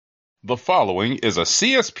The following is a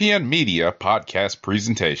CSPN Media podcast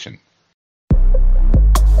presentation.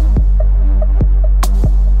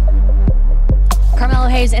 Carmelo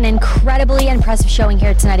Hayes, an incredibly impressive showing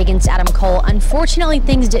here tonight against Adam Cole. Unfortunately,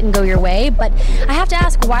 things didn't go your way, but I have to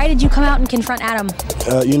ask, why did you come out and confront Adam?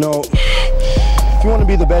 If you want to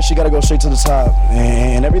be the best, you got to go straight to the top.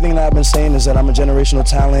 And everything that I've been saying is that I'm a generational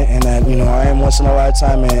talent and that, I am once in a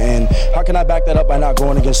lifetime. And how can I back that up by not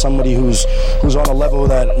going against somebody who's on a level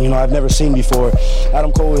that, I've never seen before?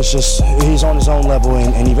 Adam Cole is he's on his own level.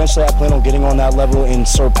 And eventually I plan on getting on that level and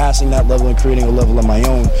surpassing that level and creating a level of my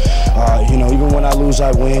own. Even when I lose,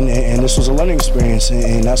 I win. And this was a learning experience.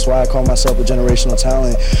 And that's why I call myself a generational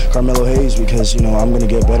talent, Carmelo Hayes, because, I'm going to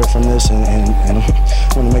get better from this and I'm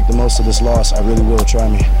going to make the most of this loss. I really will. Try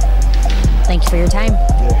me. Thank you for your time.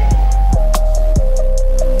 Yeah.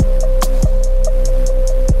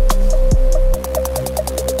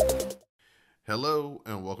 Hello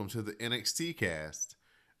and welcome to the NXT cast.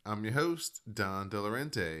 I'm your host, Don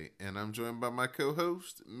Delarente, and I'm joined by my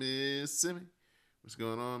co-host, Miss Simi. What's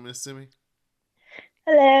going on, Miss Simi?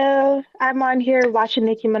 Hello. I'm on here watching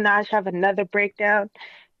Nicki Minaj have another breakdown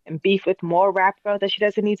and beef with more rap girl that she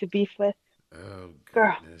doesn't need to beef with. Oh,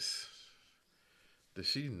 Girl. goodness. Does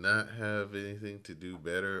she not have anything to do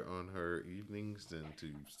better on her evenings than to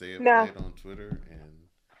stay up late on Twitter and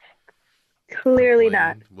Clearly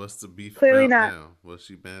complain? not. What's the beef Clearly about not. now? What's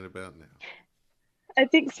she mad about now? I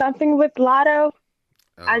think something with Lotto.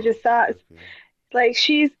 I just thought, okay.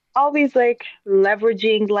 she's always,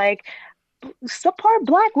 leveraging, support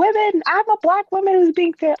Black women. I'm a Black woman who's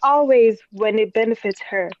being fair always when it benefits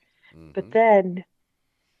her. Mm-hmm. But then,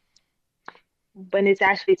 when it's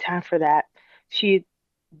actually time for that, she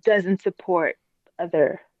doesn't support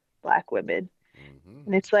other Black women. Mm-hmm.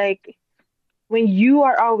 And it's like, when you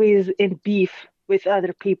are always in beef with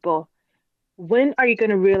other people, when are you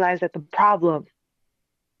going to realize that the problem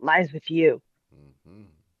lies with you? Mm-hmm.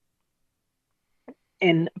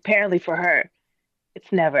 And apparently for her,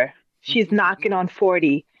 it's never. She's knocking on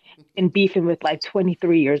 40 and beefing with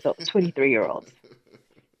 23-year-olds.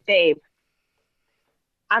 Babe,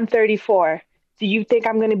 I'm 34. Do you think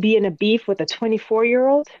I'm going to be in a beef with a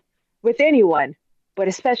 24-year-old? With anyone, but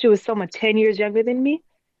especially with someone 10 years younger than me?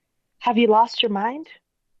 Have you lost your mind?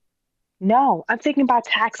 No, I'm thinking about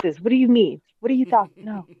taxes. What do you mean? What do you thought?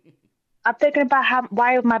 No. I'm thinking about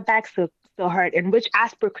why my back still hurt and which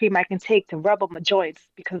aspirin cream I can take to rub on my joints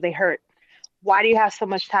because they hurt. Why do you have so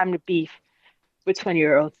much time to beef with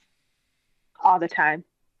 20-year-olds all the time?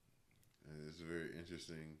 It's a very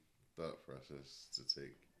interesting thought process to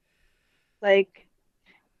take.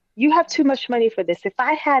 You have too much money for this. If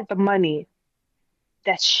I had the money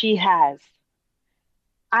that she has,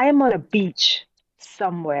 I am on a beach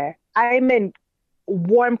somewhere. I am in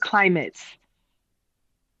warm climates,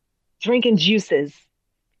 drinking juices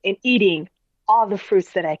and eating all the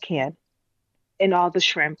fruits that I can and all the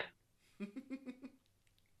shrimp.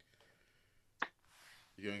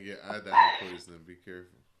 You're going to get iodine poisoning. Be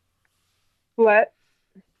careful. What?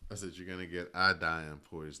 I said you're going to get iodine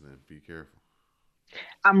poisoning. Be careful.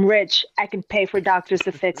 I'm rich. I can pay for doctors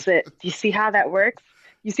to fix it. Do you see how that works?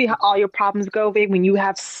 You see how all your problems go away when you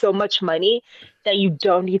have so much money that you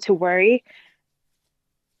don't need to worry?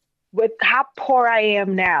 With how poor I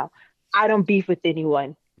am now, I don't beef with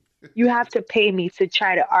anyone. You have to pay me to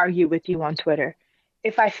try to argue with you on Twitter.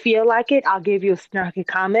 If I feel like it, I'll give you a snarky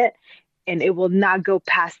comment, and it will not go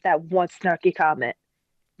past that one snarky comment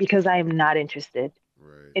because I am not interested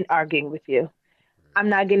in arguing with you. Right. I'm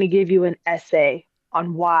not going to give you an essay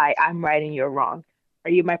on why I'm right and you're wrong.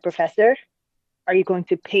 Are you my professor? Are you going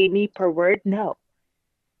to pay me per word? No.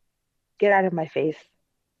 Get out of my face.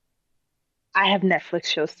 I have Netflix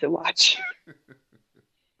shows to watch.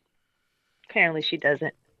 Apparently she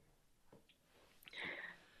doesn't.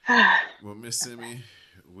 Well, Miss Simi,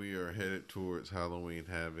 we are headed towards Halloween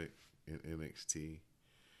Havoc in NXT.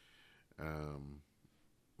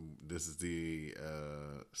 This is the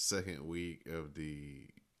second week of the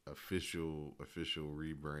official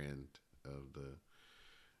rebrand of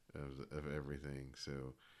everything.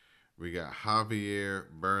 So we got Javier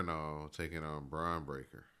Bernal taking on Braun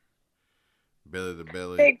Breaker. Belly to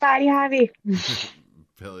belly. Big body Javi.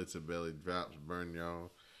 Belly to belly drops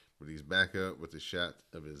Bernal, but he's back up with a shot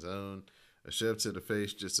of his own. A shove to the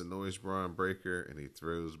face just annoys Braun Breaker, and he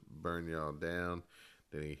throws Bernal down.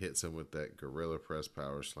 Then he hits him with that gorilla press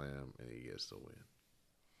power slam, and he gets the win.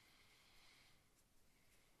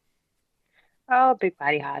 Oh, big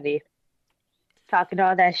body Javi. Talking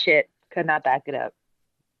all that shit. Could not back it up.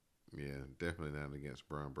 Yeah, definitely not against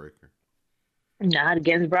Braun Breaker. Not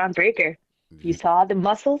against Braun Breaker. You saw the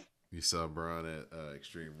muscles? You saw Braun at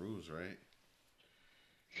Extreme Rules, right?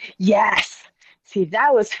 Yes. See,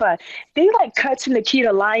 that was fun. They like cut to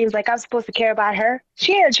Nikita Lyons like I'm supposed to care about her.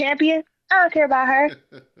 She ain't a champion. I don't care about her.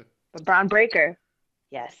 But Braun Breaker,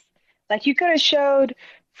 yes. Like you could have showed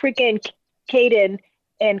freaking Kaden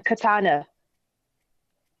and Katana,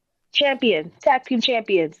 champion, tag team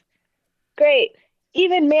champions. Great.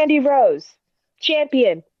 Even Mandy Rose,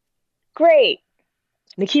 champion. Great.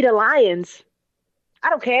 Nikita Lyons, I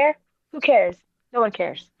don't care. Who cares? No one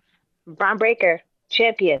cares. Braun Breaker,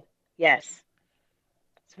 champion. Yes.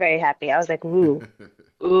 It's very happy. I was like, ooh,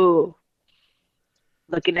 ooh.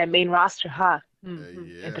 Looking at main roster, huh?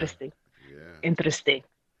 Yeah, Interesting. yeah. Interesting.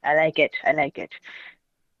 I like it. I like it.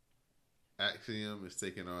 Axiom is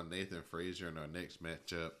taking on Nathan Frazier in our next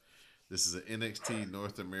matchup. This is an NXT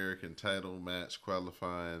North American title match,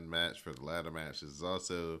 qualifying match for the ladder match. This is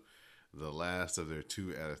also the last of their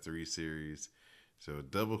 2 out of 3 series. So a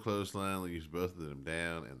double clothesline leaves both of them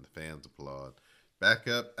down, and the fans applaud. Back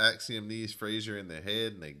up, Axiom knees Frazier in the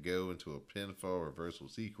head, and they go into a pinfall reversal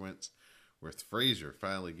sequence with Frazier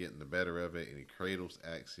finally getting the better of it, and he cradles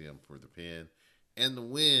Axiom for the pin and the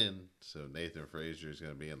win. So Nathan Frazier is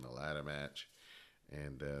going to be in the ladder match.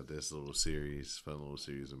 And this fun little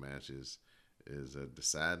series of matches is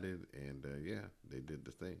decided. And yeah, they did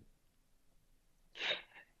the thing.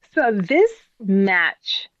 So this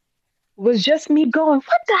match was just me going,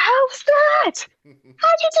 what the hell was that?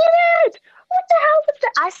 How'd you do that? What the hell was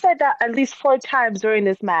that? I said that at least 4 times during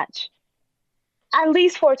this match. At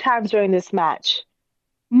least 4 times during this match.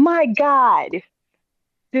 My God,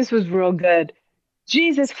 this was real good.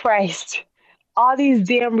 Jesus Christ. All these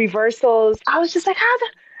damn reversals. I was just like, how'd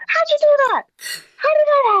you do that? How did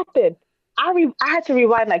that happen? I had to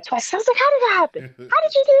rewind like twice. I was like, how did that happen? How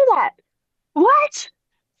did you do that? What?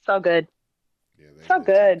 So good. Yeah, they So did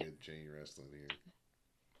some good. good chain wrestling here.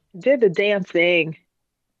 Did the damn thing.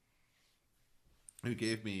 Who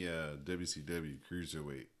gave me WCW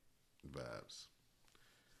Cruiserweight vibes?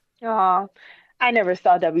 Oh, I never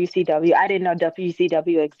saw WCW. I didn't know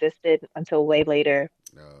WCW existed until way later.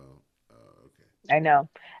 No. Okay. I know.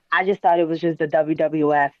 I just thought it was just the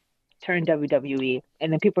WWF turned WWE.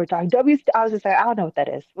 And then people were talking I was just like, I don't know what that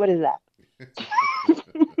is. What is that?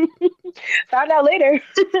 Found out later.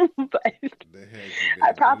 But They had you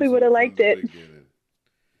I probably would have bamboozled from liked the it. beginning.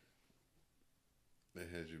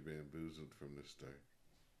 They had you bamboozled from the start.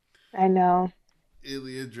 I know.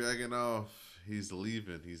 Ilya Dragunov, he's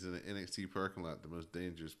leaving. He's in the NXT parking lot, the most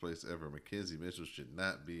dangerous place ever. Mackenzie Mitchell should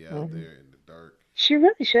not be out there in the dark She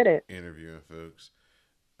really shouldn't. interviewing folks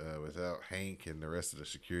without Hank and the rest of the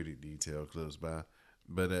security detail close by.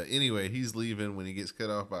 But anyway, he's leaving when he gets cut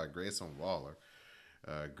off by Grayson Waller.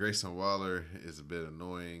 Grayson Waller is a bit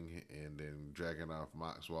annoying, and then Dragunov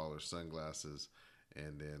mocks Waller's sunglasses,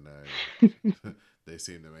 and then they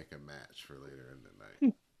seem to make a match for later in the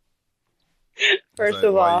night. First Like,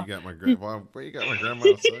 of why all, you got my why you got my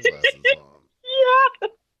grandma's sunglasses on? yeah.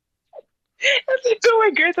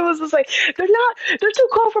 My grandson was just like, they're too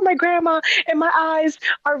cold for my grandma, and my eyes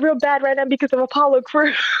are real bad right now because of Apollo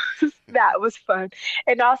Crews. That was fun.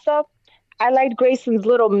 And also, I liked Grayson's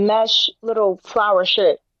little mesh, little flower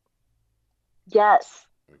shirt. Yes.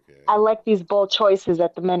 Okay. I like these bold choices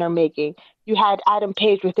that the men are making. You had Adam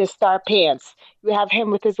Page with his star pants. You have him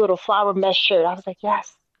with his little flower mesh shirt. I was like,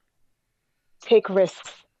 yes, take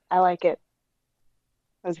risks. I like it.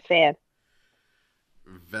 I was a fan.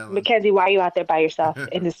 Mackenzie, why are you out there by yourself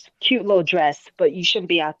in this cute little dress? But you shouldn't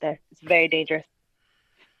be out there. It's very dangerous.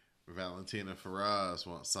 Valentina Faraz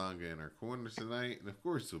wants Sanga in her corner tonight, and of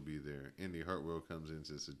course he'll be there. Indy Hartwell comes in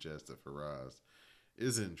to suggest that Faraz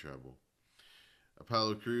is in trouble.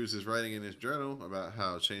 Apollo Crews is writing in his journal about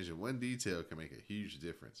how changing one detail can make a huge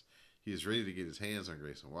difference. He is ready to get his hands on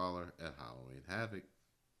Grayson Waller at Halloween Havoc.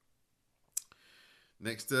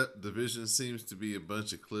 Next up, the vision seems to be a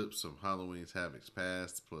bunch of clips from Halloween's Havoc's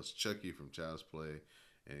past, plus Chucky from Child's Play,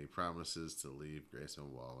 and he promises to leave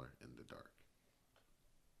Grayson Waller in the dark.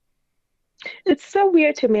 It's so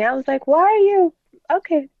weird to me. I was like, why are you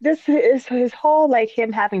okay? This is his whole like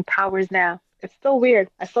him having powers now. It's still weird.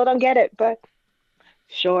 I still don't get it, but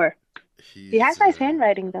sure. He has nice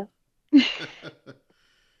handwriting though.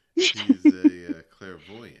 He's a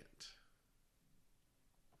clairvoyant.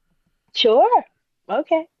 Sure.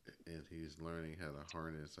 Okay. And he's learning how to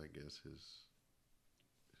harness, I guess,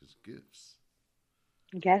 his gifts.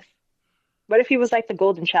 I guess. What if he was like the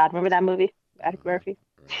Golden Child? Remember that movie? Eddie Murphy.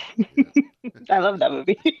 Right, yeah. I love that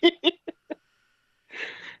movie.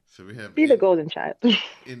 So we have Be the Golden Child.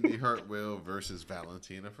 Indy Hartwell versus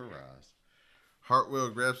Valentina Faraz. Hartwell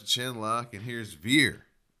grabs a chin lock, and here's Veer.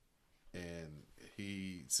 And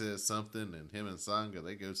he says something, and him and Sangha,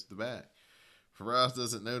 they go to the back. Faraz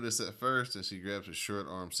doesn't notice at first, and she grabs her short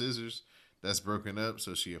arm scissors. That's broken up,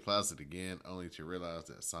 so she applies it again, only to realize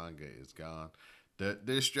that Sangha is gone. The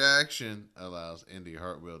distraction allows Indy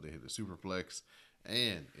Hartwell to hit a superplex,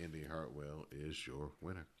 and Indy Hartwell is your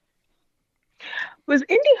winner. Was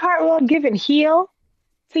Indy Hartwell giving heel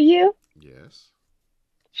to you? Yes.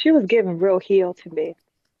 She was giving real heel to me.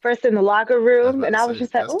 First in the locker I was room, about and to I was say,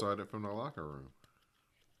 just like, that oh, started from the locker room.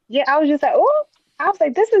 yeah, I was just like, oh, I was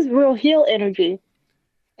like, this is real heel energy.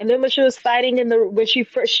 And then when she was fighting when she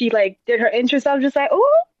first she like did her entrance, I was just like,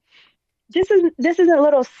 oh, this is a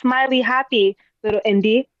little smiley, happy little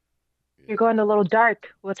Indy. You're Yeah. going a little dark.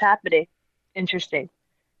 What's happening? Interesting.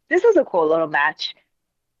 This was a cool little match.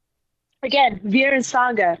 Again, Veer and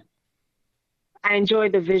Sangha. I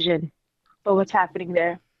enjoyed the vision, but what's happening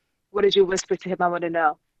there? What did you whisper to him? I want to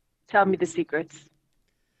know. Tell me the secrets.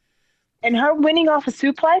 And her winning off a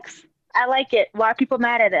suplex, I like it. Why are people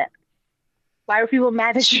mad at it? Why are people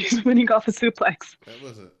mad that she's winning off a suplex? That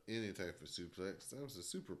wasn't any type of suplex. That was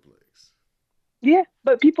a superplex. Yeah,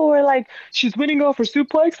 but people were like, she's winning off her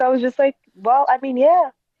suplex. I was just like, well, I mean, yeah,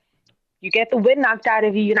 you get the wind knocked out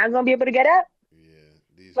of you, you're not gonna be able to get up.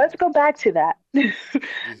 Yeah, Let's go back to that. these are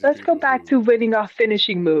Let's go people back to winning off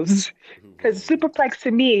finishing moves, who've because only superplex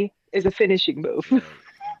to me is a finishing move. right.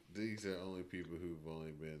 These are only people who've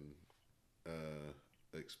only been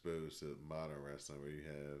exposed to modern wrestling, where you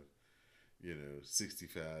have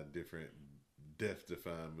 65 different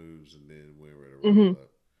death-defying moves, and then win with a roll Hmm. up.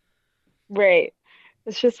 Right.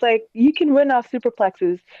 It's just like you can win off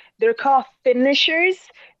superplexes. They're called finishers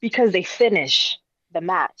because they finish the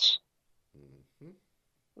match. Mm-hmm.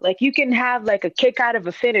 Like you can have like a kick out of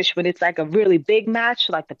a finish when it's like a really big match,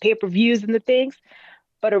 like the pay-per-views and the things.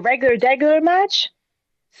 But a regular match,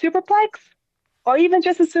 superplex, or even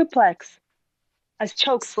just a suplex, a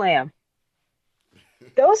choke slam.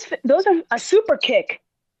 Those are a super kick.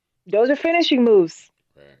 Those are finishing moves.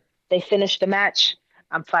 Right. They finish the match.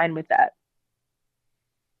 I'm fine with that.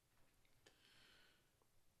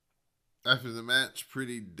 After the match,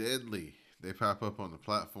 Pretty Deadly. They pop up on the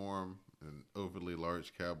platform in overly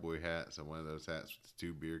large cowboy hats, and one of those hats with the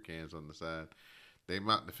two beer cans on the side. They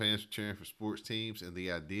mock the fans for cheering for sports teams and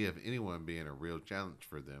the idea of anyone being a real challenge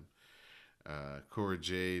for them. Cora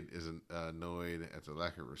Jade is annoyed at the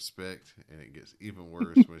lack of respect, and it gets even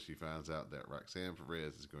worse when she finds out that Roxanne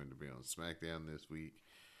Perez is going to be on SmackDown this week.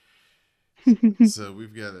 So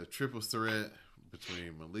we've got a triple threat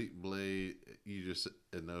between Malik Blade, Idris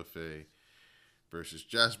Enofe versus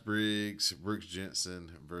Josh Briggs, Brooks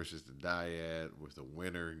Jensen versus the Dyad, with the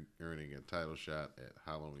winner earning a title shot at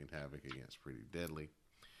Halloween Havoc against Pretty Deadly.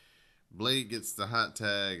 Blade gets the hot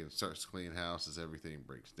tag and starts to clean house as everything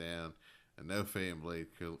breaks down. Enofe and Blade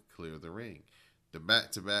clear the ring. The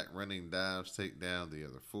back-to-back running dives take down the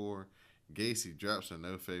other four. Gacy drops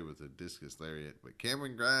Enofe with a discus lariat, but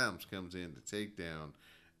Cameron Grimes comes in to take down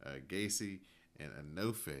Gacy, and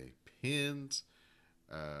Enofe pins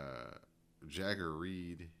Jagger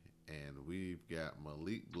Reed, and we've got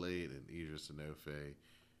Malik Blade and Idris Enofe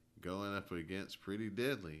going up against Pretty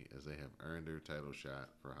Deadly as they have earned their title shot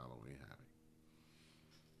for Halloween Havoc.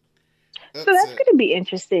 So that's Upset. going to be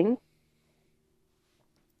interesting.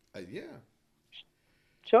 Yeah.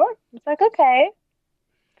 Sure. It's like, okay.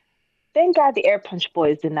 Thank God the Air Punch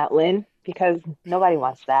Boys did not win because nobody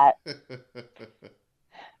wants that.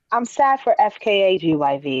 I'm sad for FKA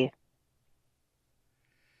GYV.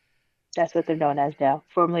 That's what they're known as now,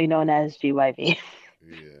 formerly known as GYV.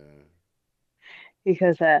 Yeah.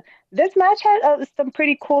 Because this match had some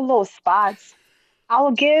pretty cool little spots. I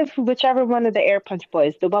will give whichever one of the Air Punch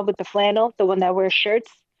Boys, the one with the flannel, the one that wears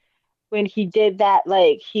shirts, when he did that,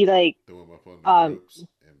 like he like Throw him up on the um ropes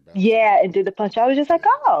and bounce him yeah, off. and did the punch. I was just like,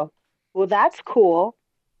 oh, well, that's cool.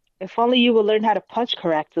 If only you would learn how to punch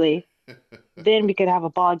correctly, then we could have a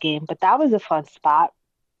ball game. But that was a fun spot.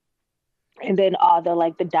 And then all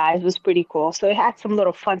the dives was pretty cool. So it had some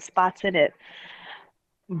little fun spots in it.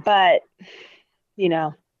 But, you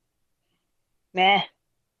know, meh.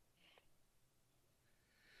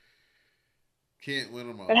 Can't win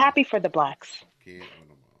them But all. happy for the blacks. Can't win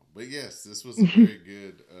them all. But yes, this was a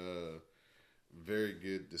very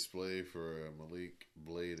good display for Malik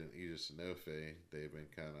Blade and Idris Enofe. They've been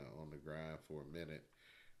kind of on the grind for a minute.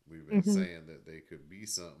 We've been Hmm. saying that they could be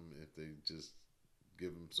something if they just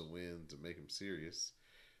give them some wins and make them serious.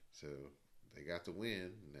 So they got the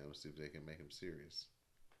win. Now let's see if they can make them serious.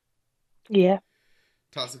 Yeah,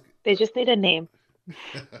 Toxic. they just need a name.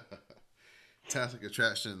 Toxic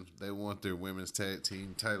Attraction. They want their women's tag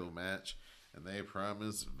team title match, and they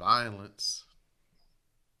promise violence.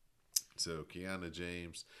 So Kiana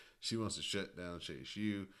James, she wants to shut down Chase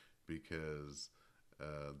U because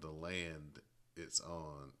the land it's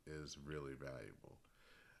on is really valuable.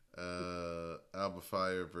 Alba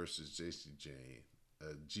Fire versus JC Jane.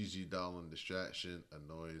 A Gigi Dolan distraction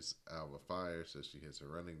annoys Alba Fire, so she hits a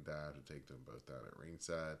running dive to take them both out at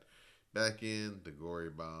ringside. Back in, the Gory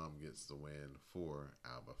Bomb gets the win for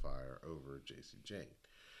Alba Fire over JC Jane.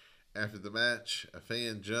 After the match, a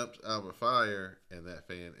fan jumps Alba Fire, and that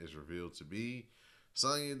fan is revealed to be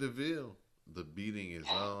Sonya Deville. The beating is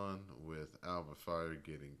on, with Alba Fire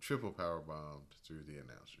getting triple power bombed through the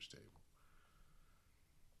announcer's table.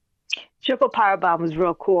 Triple power bomb was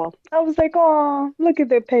real cool. I was like, oh, look at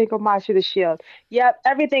their paying homage to the Shield. Yep,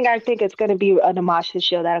 everything I think it's gonna be an homage to the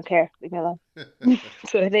Shield. I don't care. Leave me alone.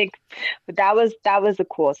 So I think, but that was a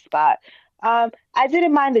cool spot. I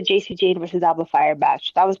didn't mind the JC Jane versus Alba Fire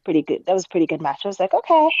match. That was pretty good. That was a pretty good match. I was like,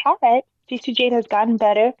 okay, all right. JC Jane has gotten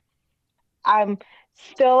better. I'm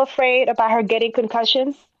still afraid about her getting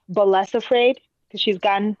concussions, but less afraid because she's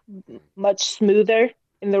gotten much smoother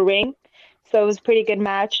in the ring. So it was a pretty good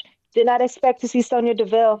match. Did not expect to see Sonya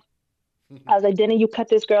Deville. I was like, didn't you cut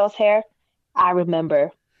this girl's hair? I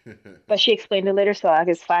remember. But she explained it later, so I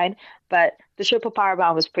guess fine. But the triple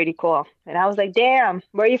powerbomb was pretty cool. And I was like, damn,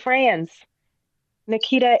 where are your friends?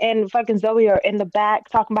 Nikita and fucking Zoe are in the back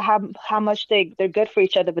talking about how much they're good for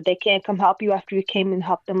each other, but they can't come help you after you came and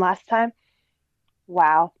helped them last time.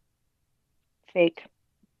 Wow. Fake.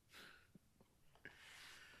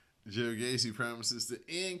 Joe Gacy promises to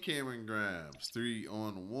end Cameron Grimes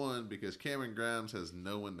 3-on-1 because Cameron Grimes has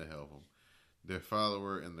no one to help him. Their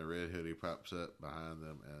follower in the red hoodie pops up behind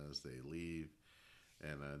them as they leave.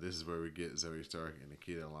 And this is where we get Zoe Stark and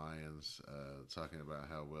Nikita Lyons talking about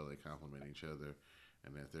how well they complement each other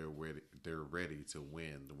and that they're ready to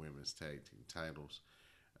win the women's tag team titles.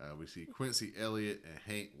 We see Quincy Elliott and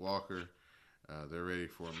Hank Walker. They're ready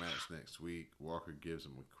for a match next week. Walker gives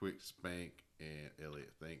him a quick spank, and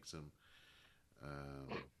Elliott thanks him.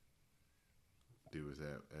 Do with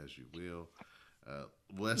that as you will.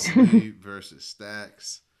 Wesley versus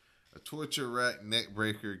Stacks. A torture rack neck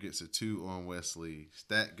breaker gets a 2 on Wesley.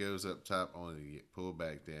 Stack goes up top only to get pulled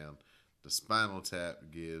back down. The spinal tap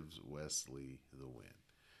gives Wesley the win.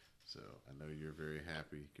 So I know you're very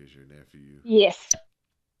happy because your nephew. Yes.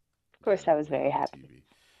 Of course, I was very happy.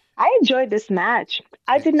 I enjoyed this match.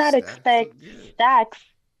 I did not expect Stacks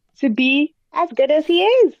to be as good as he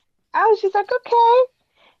is. I was just like, okay.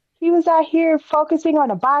 He was out here focusing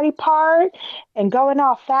on a body part and going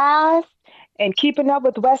off fast and keeping up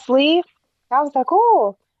with Wesley. I was like,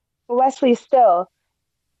 oh, Wesley still.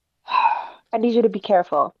 I need you to be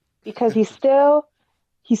careful because he still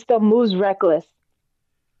moves reckless.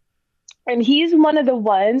 And he's one of the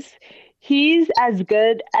ones, he's as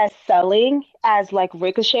good as selling as like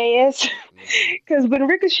Ricochet is. Because when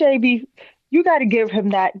Ricochet you got to give him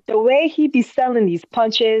that. The way he be selling these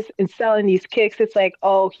punches and selling these kicks, it's like,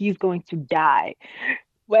 oh, he's going to die.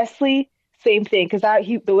 Wesley, same thing. Because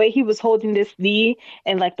the way he was holding this knee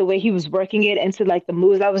and like the way he was working it into like the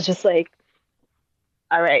moves, I was just like,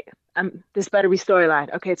 all right, this better be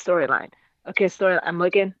storyline. Okay, it's storyline. Okay, storyline. I'm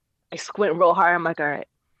looking. I squint real hard. I'm like, all right.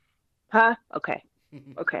 Huh? Okay.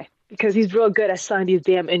 Okay. Because he's real good at selling these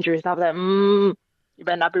damn injuries. And I was like, you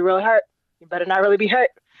better not be really hurt. You better not really be hurt.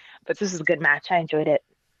 But this is a good match. I enjoyed it.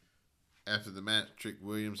 After the match, Trick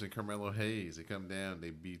Williams and Carmelo Hayes, they come down.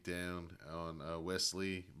 They beat down on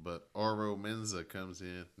Wesley. But Oro Menza comes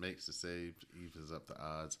in, makes the save, evens up the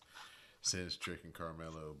odds, sends Trick and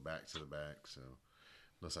Carmelo back to the back. So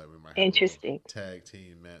looks like we might have a tag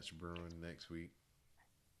team match brewing next week.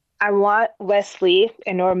 I want Wesley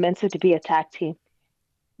and Oro Menza to be a tag team.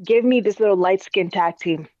 Give me this little light-skinned tag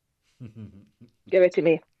team. Give it to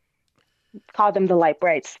me. Call them the Light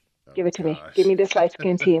Brights. Give it to me. Give me this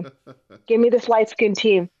light-skinned team. Give me this light-skinned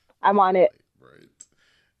team. I want it.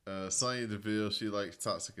 Right. Sonya Deville, she likes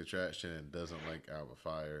Toxic Attraction and doesn't like Alba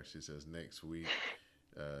Fire. She says next week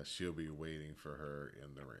she'll be waiting for her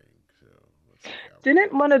in the ring. So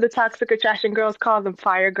didn't one of the Toxic Attraction girls call them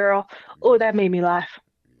Fire Girl? Oh, that made me laugh.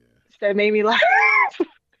 Yeah. That made me laugh.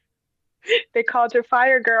 They called her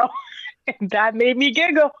Fire Girl, and that made me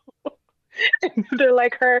giggle. And they're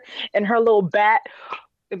like her and her little bat.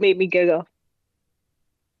 It made me giggle.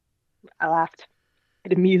 I laughed.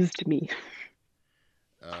 It amused me.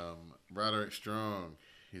 Roderick Strong,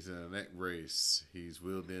 he's in a neck brace. He's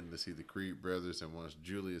wheeled in to see the Creed brothers and wants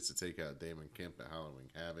Julius to take out Damon Kemp at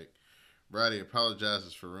Halloween Havoc. Roddy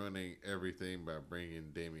apologizes for ruining everything by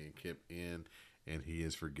bringing Damian Kemp in, and he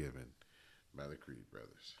is forgiven by the Creed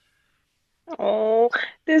brothers. Oh,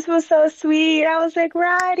 this was so sweet. I was like,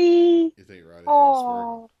 Roddy. You think Roddy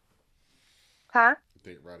oh. Huh? You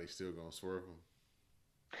think Roddy's still gonna swerve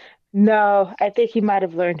No, I think he might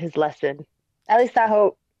have learned his lesson. At least I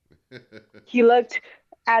hope. him? He looked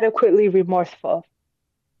adequately remorseful.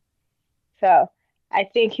 So I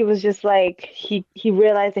think he was just like he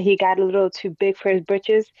realized that he got a little too big for his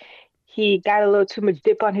britches. He got a little too much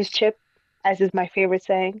dip on his chip, as is my favorite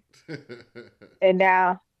saying. And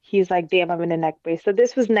now he's like, damn, I'm in a neck brace. So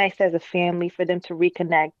this was nice as a family for them to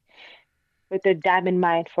reconnect with their Diamond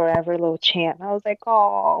Mine Forever little champ. I was like,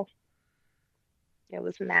 oh, it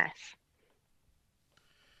was nice.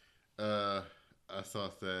 uh, I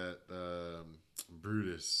thought that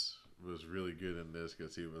Brutus was really good in this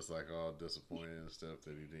because he was like all disappointed and stuff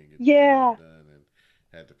that he didn't get the job Yeah, done and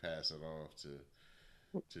had to pass it off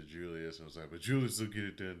to Julius and was like, but Julius will get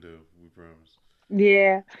it done though, we promise.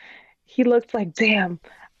 yeah. He looked like, damn,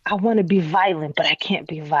 I want to be violent, but I can't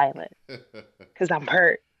be violent because I'm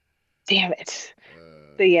hurt. Damn it.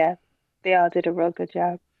 So yeah, they all did a real good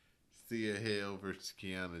job. Thea Hale versus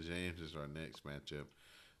Kiana James is our next matchup.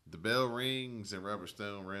 The bell rings and Robert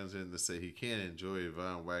Stone runs in to say he can't enjoy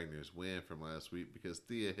Von Wagner's win from last week because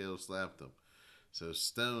Thea Hale slapped him. So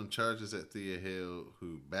Stone charges at Thea Hale,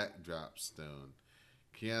 who backdrops Stone.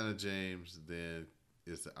 Kiana James then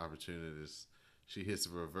is the opportunist. She hits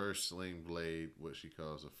a reverse sling blade, what she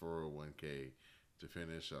calls a 401k, to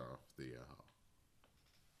finish off Thea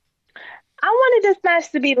I wanted this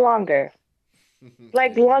match to be longer, Hall.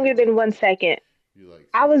 like longer than 1 second. You like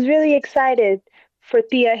I Thea. was really excited for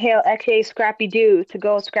Thea Hale, aka Scrappy Doo, to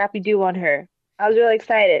go Scrappy Doo on her. I was really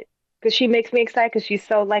excited because she makes me excited because she's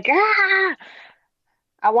so like, ah,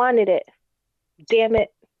 I wanted it. Damn it.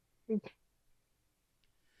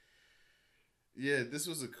 Yeah, this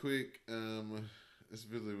was a quick. This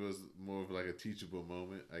really was more of like a teachable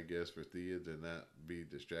moment, I guess, for Thea to not be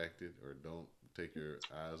distracted or don't take your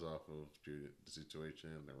eyes off of the situation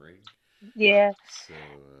in the ring. Yeah, So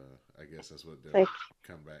I guess that's what it's they'll like,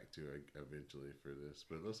 come back to eventually for this.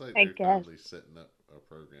 But it looks like I they're guess. finally setting up a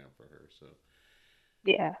program for her. So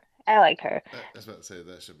Yeah, I like her. that's about to say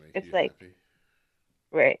that should make It's you like, happy.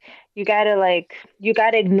 right. You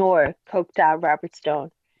gotta ignore coked out Robert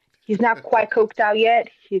Stone. He's not quite coked out yet.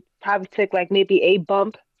 He probably took like maybe a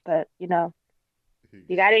bump, but You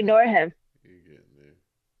you getting gotta there? ignore him. You getting there?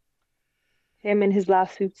 Him and his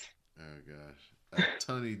lawsuits. Oh gosh.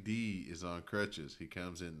 Tony D is on crutches. He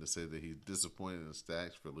comes in to say that he's disappointed in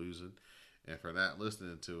Stacks for losing and for not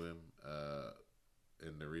listening to him.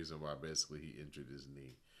 And the reason why basically he injured his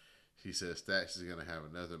knee. He says Stacks is going to have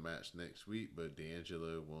another match next week, but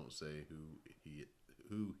D'Angelo won't say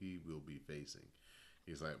who he will be facing.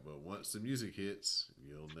 He's like, but once the music hits,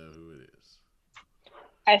 you'll know who it is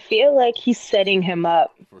I feel like he's setting him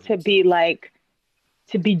up for to be himself. like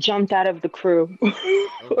to be jumped out of the crew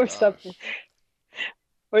Oh or something. gosh,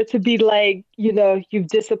 Or to be like, you've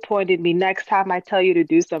disappointed me. Next time I tell you to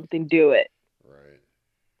do something, do it. right?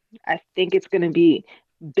 I think it's going to be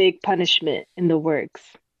big punishment in the works.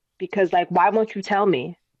 Because, like, why won't you tell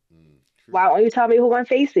me? True. Why won't you tell me who I'm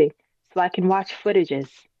facing so I can watch footages?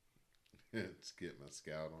 Let's get my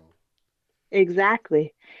scout on.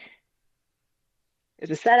 Exactly.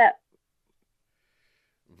 It's a setup.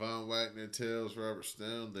 Von Wagner tells Robert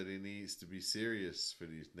Stone that he needs to be serious for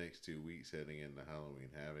these next 2 weeks heading into Halloween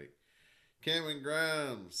Havoc. Cameron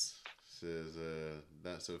Grimes says,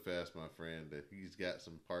 not so fast, my friend, that he's got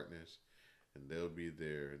some partners and they'll be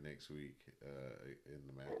there next week in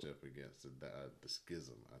the matchup against the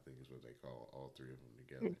Schism, I think is what they call all three of them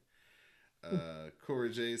together. Cora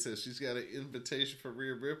Jade says she's got an invitation for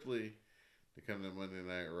Rhea Ripley to come to Monday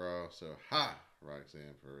Night Raw. So, ha!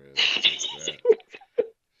 Roxanne Perez takes that.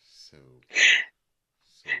 So,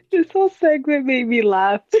 so This jealous. whole segment made me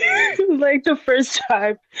laugh. Like the first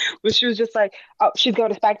time when she was just like, "Oh, she's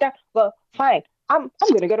going to SmackDown. Well, fine. I'm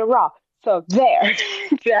gonna go to Raw." So there,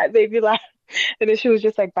 that made me laugh. And then she was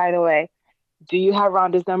just like, "By the way, do you have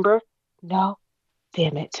Ronda's number?" No.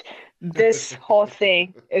 Damn it. This whole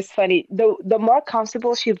thing is funny. The more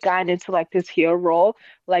comfortable she's gotten into like this heel role,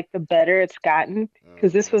 like the better it's gotten.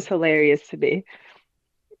 Because this Uh-huh. was hilarious to me.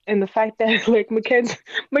 And the fact that like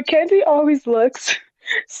Mackenzie always looks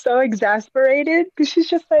so exasperated because she's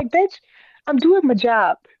just like, bitch, I'm doing my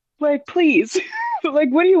job. Like, please. Like,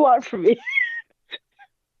 what do you want from me?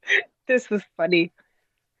 This was funny.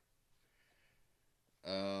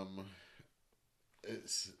 Um,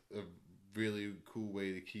 it's a really cool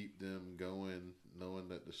way to keep them going, knowing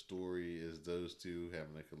that the story is those two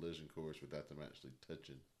having a collision course without them actually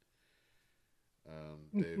touching.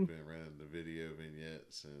 They've Mhm. been running the video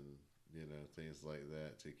vignettes and things like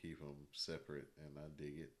that to keep them separate, and I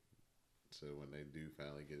dig it. So when they do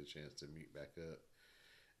finally get a chance to meet back up,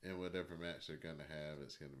 And whatever match they're gonna have,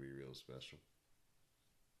 it's gonna be real special.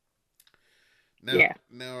 Now, Yeah,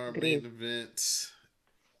 now our main agreed. event: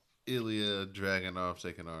 Ilya Dragunov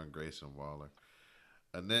taking on Grayson Waller.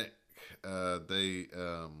 A neck. They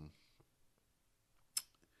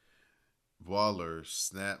Waller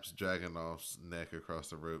snaps Dragunov's neck across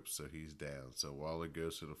the ropes, so he's down. So Waller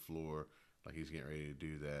goes to the floor like he's getting ready to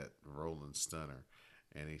do that rolling stunner,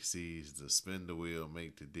 and he sees the spin the wheel,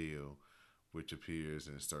 make the deal, which appears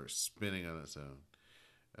and starts spinning on its own.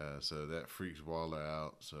 So that freaks Waller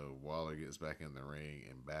out. So Waller gets back in the ring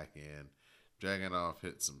and back in. Dragunov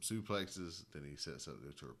hits some suplexes, then he sets up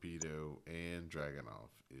the torpedo, and Dragunov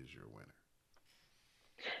is your winner.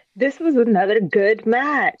 This was another good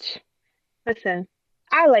match. Listen,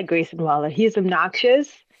 I like Grayson Waller. He's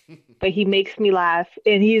obnoxious, but he makes me laugh,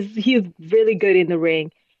 and he's really good in the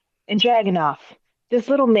ring. And Dragunov, this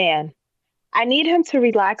little man, I need him to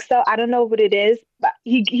relax though. I don't know what it is, but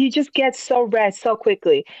he just gets so red so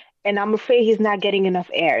quickly. And I'm afraid he's not getting enough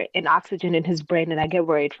air and oxygen in his brain, and I get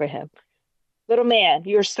worried for him. Little man,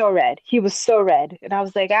 you're so red. He was so red. And I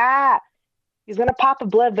was like, he's gonna pop a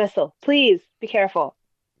blood vessel. Please be careful.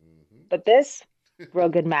 But this, real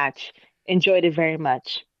good match. Enjoyed it very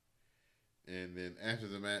much. And then after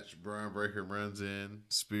the match, Braun Breaker runs in,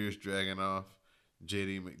 spears Dragunov.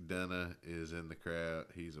 JD McDonough is in the crowd.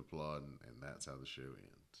 He's applauding, and that's how the show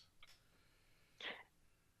ends.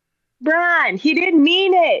 Brian, he didn't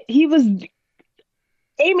mean it. He was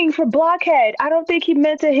aiming for Blockhead. I don't think he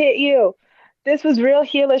meant to hit you. This was real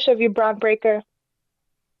heelish of you, Braun Breaker.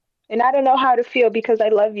 And I don't know how to feel because I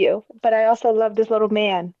love you, but I also love this little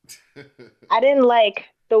man. I didn't like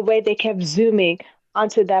the way they kept zooming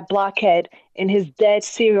onto that blockhead in his dead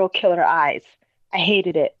serial killer eyes. I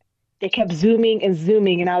hated it. They kept zooming and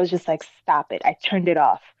zooming, and I was just like, stop it. I turned it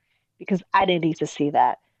off because I didn't need to see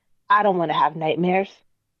that. I don't want to have nightmares.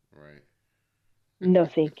 Right. No,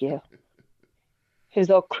 thank you. His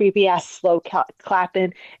old creepy ass slow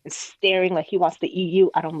clapping and staring like he wants to eat you.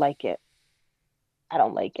 I don't like it. I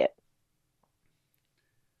don't like it.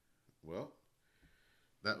 Well,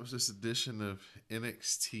 that was this edition of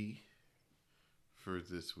NXT for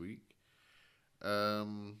this week. I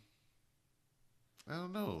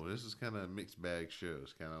don't know. This is kind of a mixed bag show.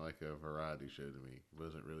 It's kind of like a variety show to me. It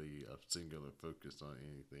wasn't really a singular focus on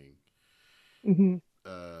anything. Hmm.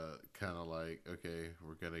 Kind of like, okay,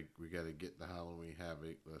 we gotta get the Halloween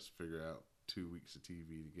Havoc. Let's figure out 2 weeks of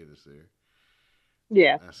TV to get us there.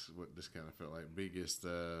 Yeah. That's what this kind of felt like. Biggest,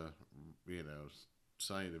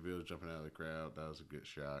 Sonya Deville jumping out of the crowd. That was a good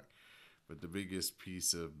shock. But the biggest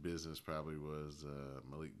piece of business probably was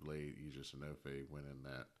Malik Blade, Idris Sanofe winning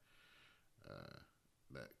that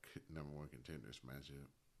number one contenders matchup.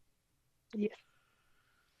 Yes.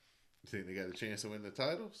 You think they got a chance to win the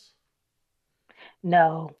titles?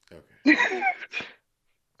 No. Okay.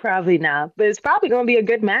 Probably not. But it's probably going to be a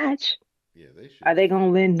good match. Yeah, they should. Are they going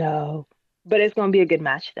to win? No. But it's going to be a good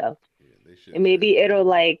match, though. Yeah, they should. And maybe it'll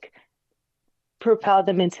like propel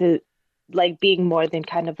them into like being more than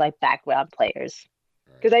kind of like background players.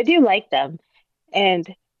 Because I do like them. And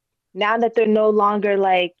now that they're no longer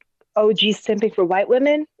like OG simping for white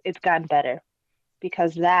women, it's gotten better.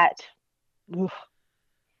 Because oof,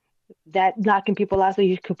 that knocking people out so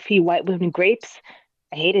you could feed white women grapes,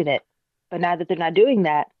 I hated it. But now that they're not doing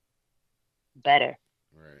that, better.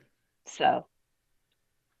 Right. So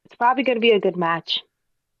it's probably going to be a good match.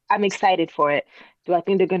 I'm excited for it. Do I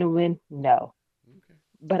think they're going to win? No. Okay.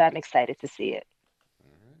 But I'm excited to see it.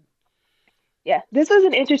 All right. Yeah, this was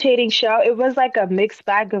an entertaining show. It was like a mixed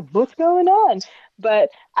bag of what's going on, but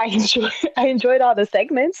I enjoyed all the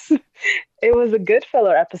segments. It was a good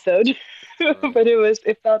filler episode, Right. but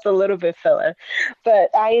it felt a little bit filler. But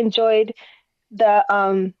I enjoyed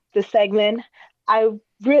the segment. I'm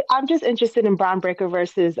just interested in Braun Breaker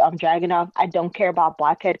versus Dragunov. I don't care about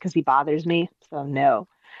Blockhead because he bothers me, so no.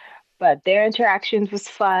 But their interactions was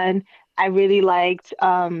fun. I really liked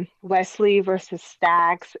Wesley versus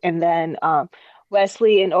Stax, and then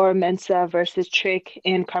Wesley and Ora Mensa versus Trick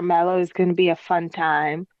and Carmelo is going to be a fun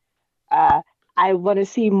time. Uh, I want to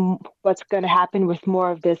see what's going to happen with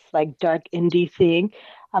more of this like dark indie thing.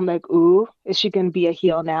 I'm like, ooh, is she going to be a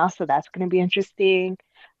heel now? So that's going to be interesting.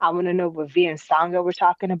 I want to know what V and Sangha were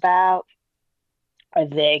talking about. Are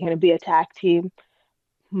they going to be a tag team?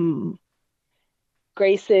 Hmm.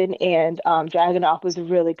 Grayson and Dragunov was a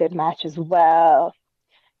really good match as well.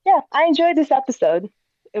 Yeah, I enjoyed this episode.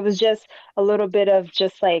 It was just a little bit of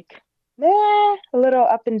just like, a little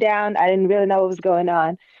up and down. I didn't really know what was going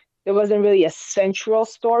on. There wasn't really a central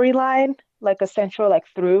storyline, like a central like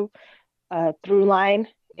through line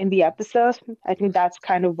in the episode. I think that's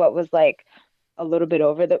kind of what was like, a little bit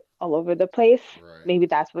all over the place. Right. Maybe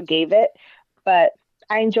that's what gave it. But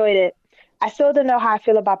I enjoyed it. I still don't know how I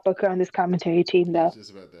feel about Booker on this commentary team I was though.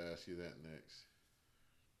 just about to ask you that next.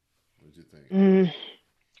 What'd you think? Mm,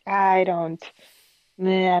 I don't.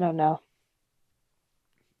 I don't know.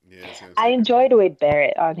 Yeah, it's gonna I take a enjoyed minute. Wade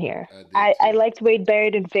Barrett on here. I did I too. liked Wade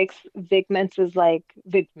Barrett and Vic Mensa's like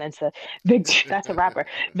Vic Mensa. Vic that's a rapper.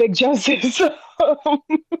 Vic Joseph's.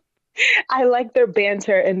 I like their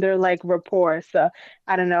banter and their like rapport. So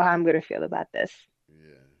I don't know how I'm gonna feel about this.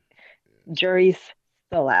 Yeah, yeah. Jury's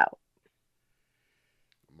still out.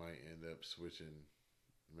 Might end up switching.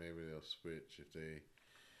 Maybe they'll switch if they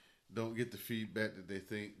don't get the feedback that they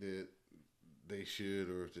think that they should,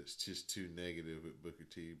 or if it's just too negative with Booker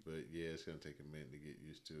T. But yeah, it's gonna take a minute to get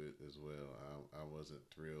used to it as well. I wasn't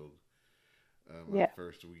thrilled my Yeah,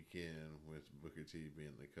 first weekend with Booker T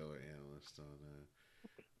being the color analyst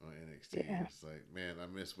on NXT. yeah. It's like, man, I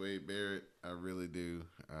miss Wade Barrett. I really do.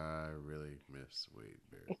 I really miss Wade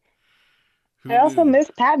Barrett. I Who also knew? miss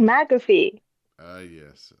Pat McAfee.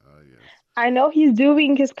 Yes. Yes. I know he's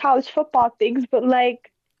doing his college football things, but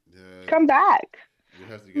like, Uh, come back.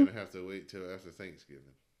 you're gonna have to wait till after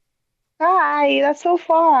Thanksgiving. Hi, that's so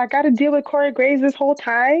far. I got to deal with Corey Graves this whole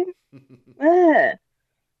time. Ugh.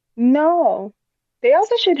 No. They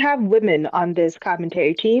also should have women on this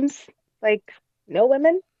commentary teams. Like, no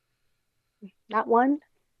women? Not one?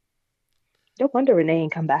 No wonder Renee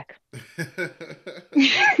ain't come back.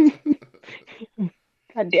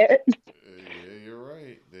 God damn it. Yeah, you're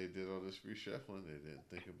right. They did all this reshuffling. They didn't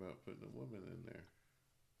think about putting a woman in there.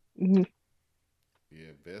 Mhm.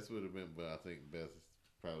 Yeah, Beth would have been, but I think Beth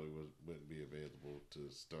probably wouldn't be available to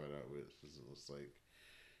start out with because it looks like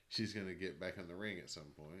she's gonna get back in the ring at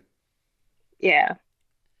some point. Yeah.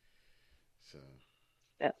 So,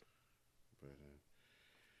 Yeah. but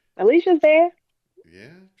Alicia's there.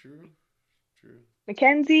 yeah, true, true.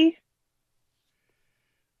 Mackenzie.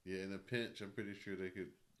 Yeah, in a pinch, I'm pretty sure they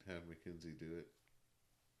could have Mackenzie do it.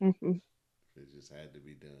 Hmm. It just had to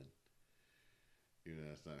be done. You know,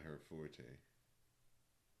 that's not her forte.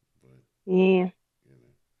 But Yeah. you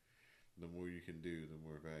know, the more you can do, the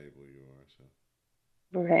more valuable you are. So.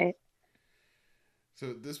 Right. So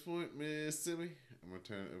at this point, Miss Simmy, I'm gonna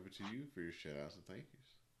turn it over to you for your shout outs and thank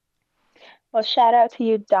yous. Well, shout out to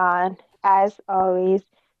you, Don, as always.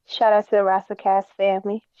 Shout out to the WrestleCast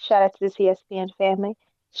family. Shout out to the CSPN family.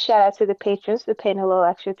 Shout out to the patrons for paying a little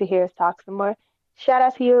extra to hear us talk some more. Shout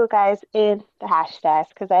out to you guys in the hashtags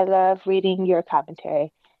because I love reading your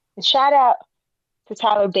commentary. And shout out to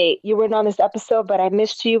Tyler Bate. You weren't on this episode, but I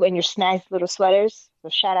missed you and your nice little sweaters. So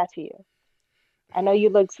shout out to you. I know you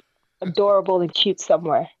looked adorable and cute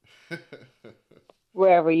somewhere,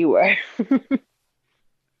 wherever you were.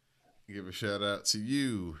 Give a shout out to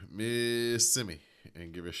you, Miss Simmy,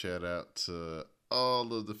 and give a shout out to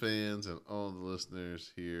all of the fans and all the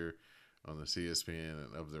listeners here on the CSPN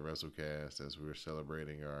and of the WrestleCast as we're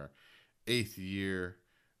celebrating our 8th year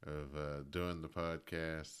of doing the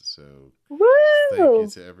podcast. So thank you Woo!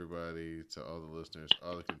 to everybody, to all the listeners,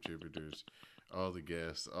 all the contributors, all the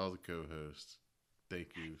guests, all the co-hosts. Thank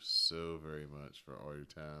you so very much for all your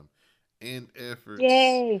time and efforts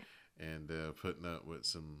Yay! and putting up with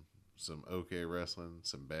some okay wrestling,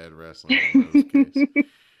 some bad wrestling in most cases.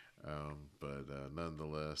 But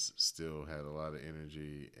nonetheless, still had a lot of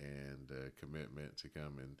energy and commitment to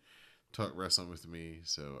come and talk wrestling with me.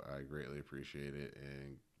 So I greatly appreciate it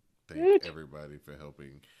and thank Good. everybody for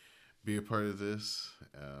helping be a part of this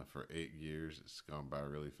for 8 years. It's gone by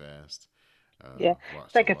really fast. Yeah. It's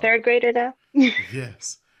Watched a like a lot. third grader now.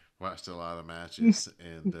 Yes, watched a lot of matches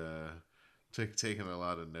and taken a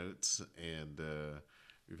lot of notes. And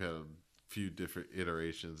we've had a few different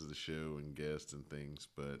iterations of the show and guests and things,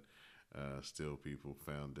 but still people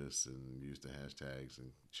found us and used the hashtags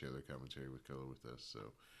and share their commentary with color with us.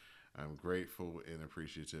 So I'm grateful and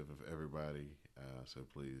appreciative of everybody. So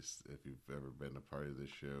please, if you've ever been a part of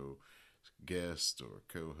this show, guest or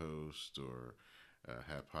co-host or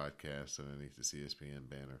have podcasts underneath the CSPN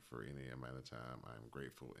banner for any amount of time, I'm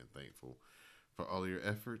grateful and thankful for all your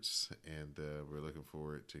efforts, and we're looking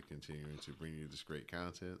forward to continuing to bring you this great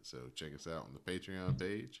content. So check us out on the Patreon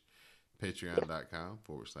page,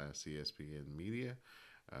 patreon.com/CSPN Media.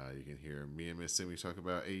 You can hear me and Miss Simmy talk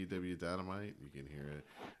about AEW Dynamite. You can hear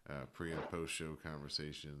pre and post show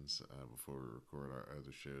conversations before we record our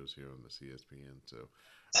other shows here on the CSPN. So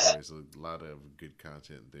there's a lot of good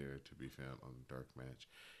content there to be found on the Dark Match.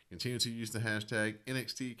 Continue to use the hashtag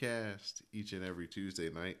NXTcast each and every Tuesday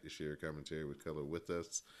night to share commentary with color with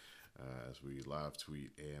us as we live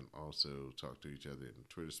tweet and also talk to each other in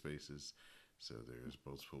Twitter spaces. So there's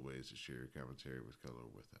multiple ways to share commentary with color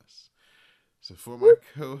with us. So for my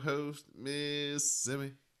co-host, Miss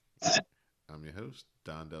Simi, I'm your host,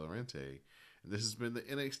 Don Delarente, and this has been the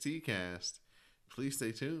NXT cast. Please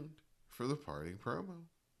stay tuned for the parting promo.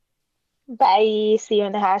 Bye. See you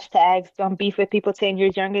in the hashtags. Don't beef with people 10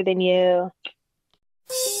 years younger than you.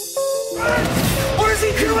 What is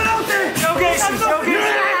he doing out there? Go Gacy, go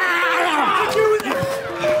Gacy.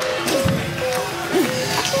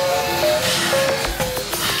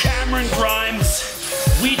 Cameron Grimes,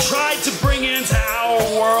 we tried to bring you into our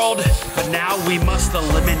world, but now we must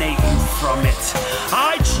eliminate you from it.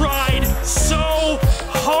 I tried so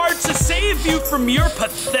hard to save you from your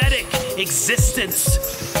pathetic existence.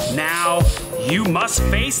 Now you must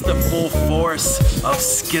face the full force of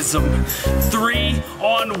Schism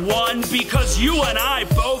 3-on-1 because you and I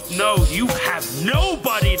both know you have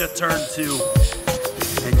nobody to turn to.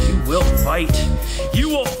 And you will fight. You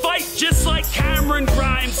will fight just like Cameron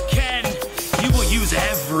Grimes can. You will use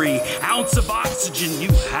every ounce of oxygen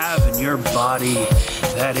you have in your body.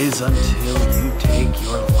 That is until you take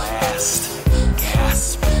your last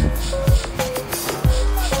gasp.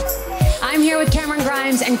 I'm here with Cameron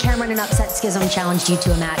Grimes, and Cameron, an upset Schism challenged you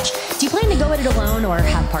to a match. Do you plan to go at it alone or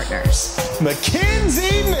have partners?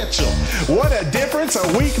 Mackenzie Mitchell. What a difference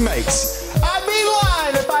a week makes. I'd be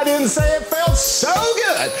lying if I didn't say it felt so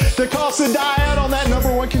good to cost a die out on that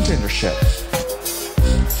 #1 contendership.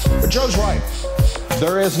 But Joe's right.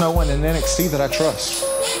 There is no one in NXT that I trust.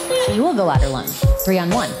 So you will go at it alone,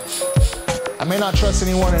 3-on-1. I may not trust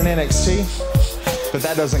anyone in NXT, but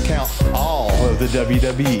that doesn't count all of the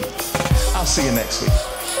WWE. I'll see you next week.